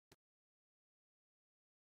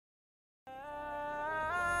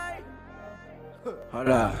Hold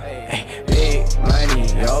up. Hey, big money,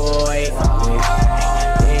 overweight,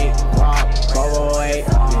 bitch. Big walk, overweight,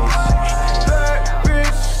 bitch. Bad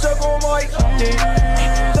bitch, suck on my dick.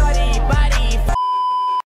 Body.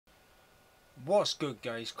 What's good,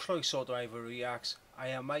 guys? Croeso to Ivor Reacts. I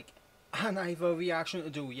am Mike, and I have a reaction to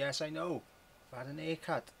do. Yes, I know. I've had an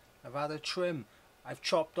haircut. I've had a trim. I've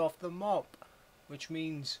chopped off the mop, which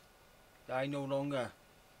means that I no longer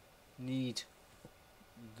need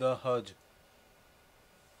the hood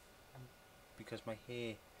because my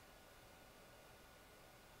hair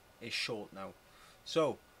is short now.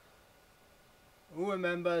 So, who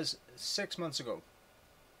remembers 6 months ago?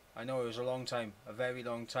 I know it was a long time, a very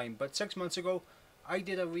long time, but 6 months ago I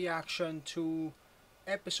did a reaction to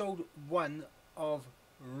episode 1 of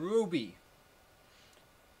RWBY.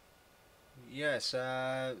 Yes,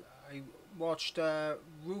 I watched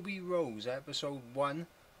Ruby Rose episode 1,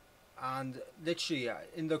 and literally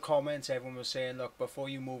in the comments everyone was saying, look, before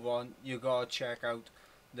you move on you gotta check out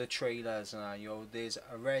the trailers. You know, there's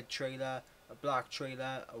a red trailer, a black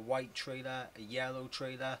trailer, a white trailer, a yellow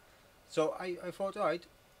trailer. So I thought,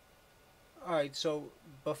 alright, so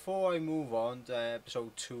before I move on to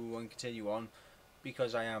episode 2 and continue on,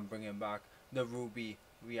 because I am bringing back the RWBY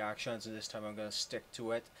reactions and this time I'm going to stick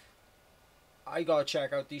to it, I gotta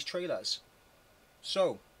check out these trailers.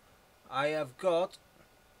 So I have got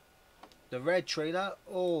the red trailer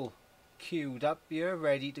all queued up here,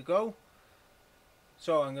 ready to go.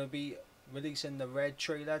 So I'm going to be releasing the red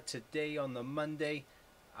trailer today on the Monday,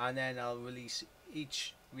 and then I'll release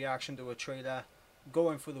each reaction to a trailer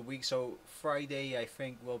going for the week. So Friday I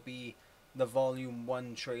think will be the volume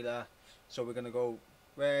 1 trailer. So we're going to go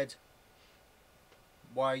red,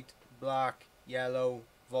 white, black, yellow,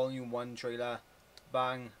 volume 1 trailer,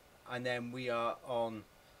 bang, and then we are on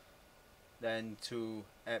then to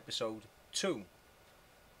episode 2.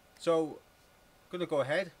 So gonna go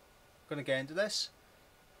ahead, gonna get into this.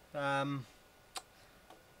 Not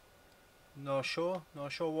sure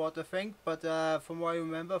what to think, but from what I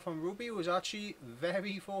remember from RWBY, it was actually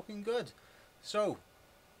very fucking good. So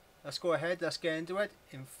let's go ahead, let's get into it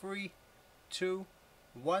in 3, 2,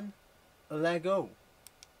 1, let go.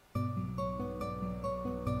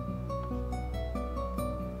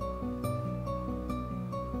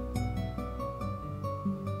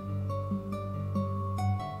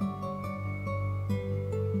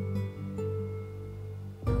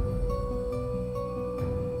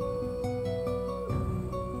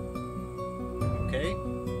 Okay.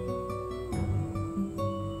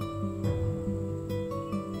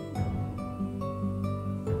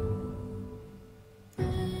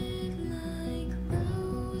 Red like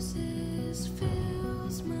roses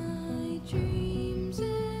fills my dreams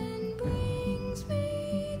and brings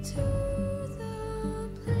me to the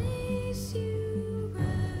place you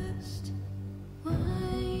rest.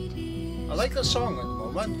 White is I like the song at the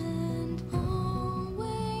moment. and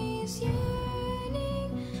always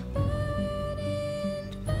yearning,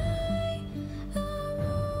 burdened by a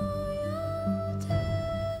royal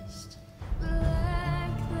test.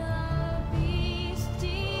 Black the beast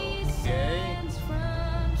descends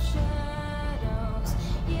from shadows,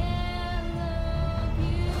 yellow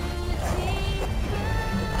beauty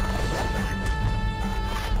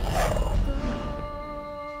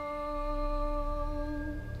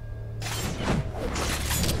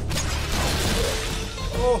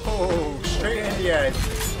Oh, straight in the head.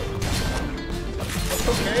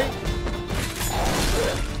 Okay.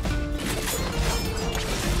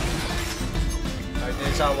 Right,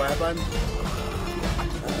 there's our weapon.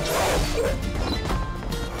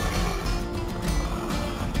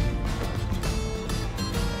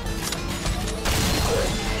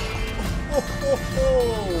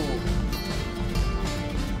 Oh.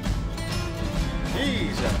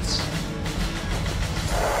 Jesus.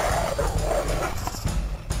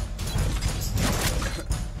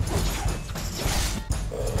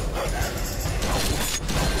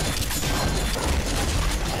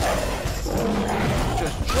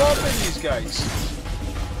 Just dropping these guys.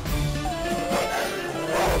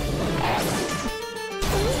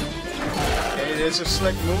 Okay, there's a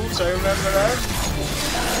slick moves, I remember that.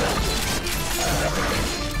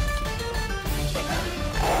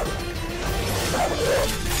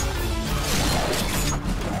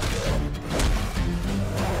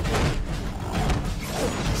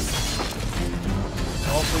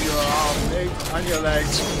 Off your arm, leg, and your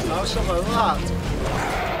legs. Have some of that.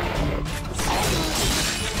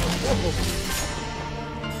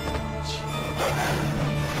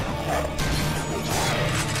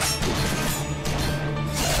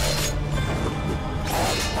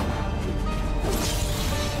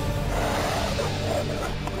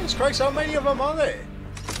 Christ, how many of them are there?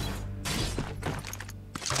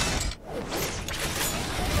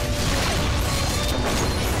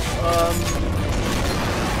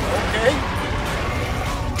 Okay.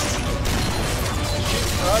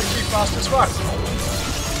 She fast as fuck.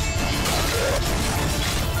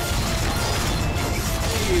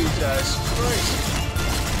 Jesus Christ.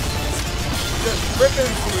 Just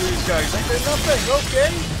ripping through these guys like they're nothing,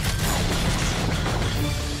 okay?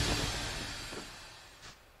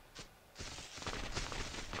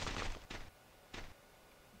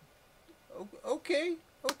 Okay,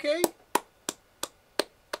 okay.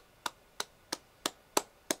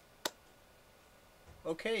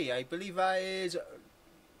 Okay, I believe that is,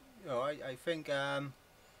 I think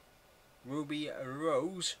Ruby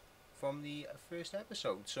Rose from the first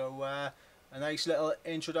episode. So a nice little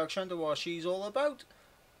introduction to what she's all about.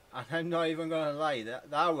 And I'm not even gonna lie,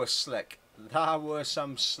 that was slick. That was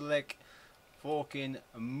some slick fucking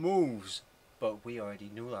moves. But we already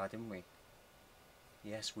knew that, didn't we?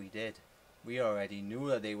 Yes, we did. We already knew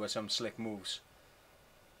that they were some slick moves.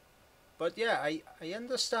 But yeah, I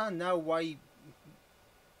understand now why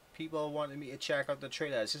people wanted me to check out the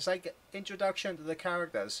trailers. It's like an introduction to the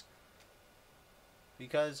characters.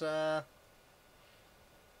 Because it's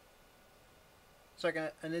like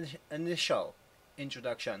an initial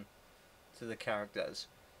introduction to the characters.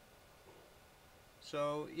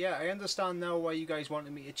 So yeah, I understand now why you guys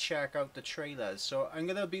wanted me to check out the trailers. So I'm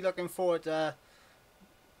gonna be looking forward to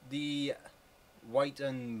the white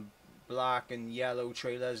and black and yellow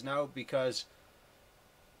trailers now, because,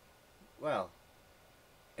 well,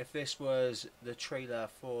 if this was the trailer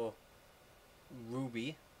for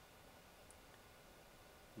Ruby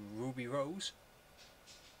Rose,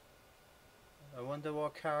 I wonder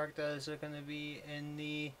what characters are going to be in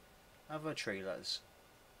the other trailers.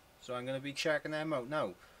 So I'm going to be checking them out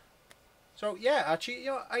now. So yeah, actually,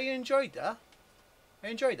 I enjoyed that.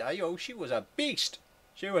 She was a beast.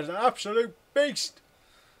 She was an absolute beast.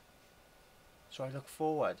 So I look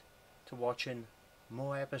forward to watching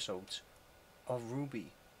more episodes of RWBY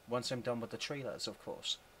once I'm done with the trailers, of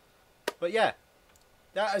course. But yeah,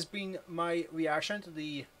 that has been my reaction to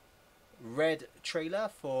the red trailer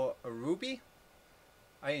for RWBY.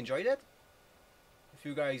 I enjoyed it. If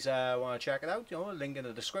you guys want to check it out, link in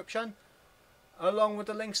the description, along with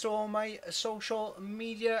the links to all my social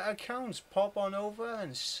media accounts. Pop on over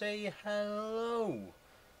and say hello,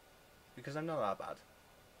 because I'm not that bad.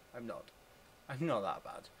 I'm not that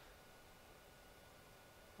bad.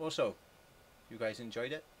 Also, if you guys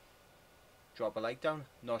enjoyed it, drop a like down.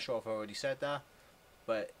 Not sure if I already said that,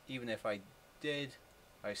 but even if I did,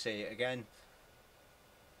 I say it again,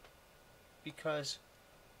 because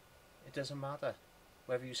it doesn't matter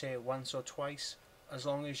whether you say it once or twice, as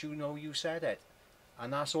long as you know you said it,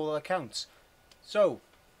 and that's all that counts. So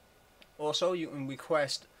also, you can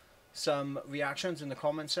request some reactions in the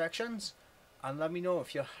comment sections, and let me know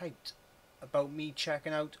if you're hyped about me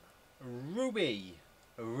checking out RWBY.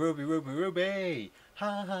 RWBY.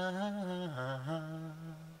 Ha ha ha ha.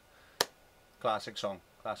 Classic song.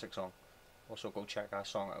 Also go check that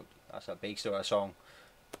song out. That's a big story song.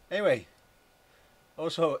 Anyway,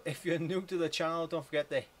 also, if you're new to the channel, don't forget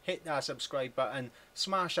to hit that subscribe button,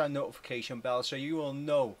 smash that notification bell so you will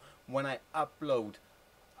know when I upload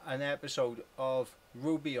an episode of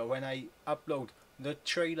RWBY, or when I upload the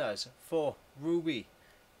trailers for RWBY.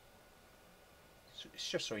 It's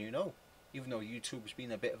just so you know, even though YouTube's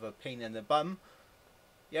been a bit of a pain in the bum.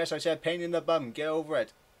 Yes, I said pain in the bum, get over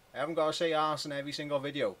it. I haven't got to say arse in every single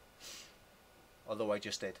video, although I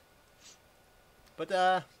just did. But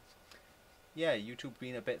yeah, YouTube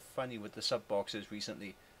been a bit funny with the sub boxes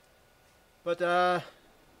recently. But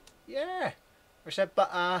yeah, I said but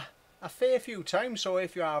a fair few times, so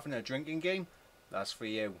if you're having a drinking game, that's for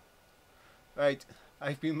you. Right,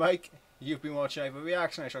 I've been Mike, you've been watching Ivor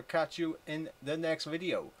Reacts, and I shall catch you in the next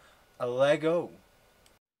video. Lego.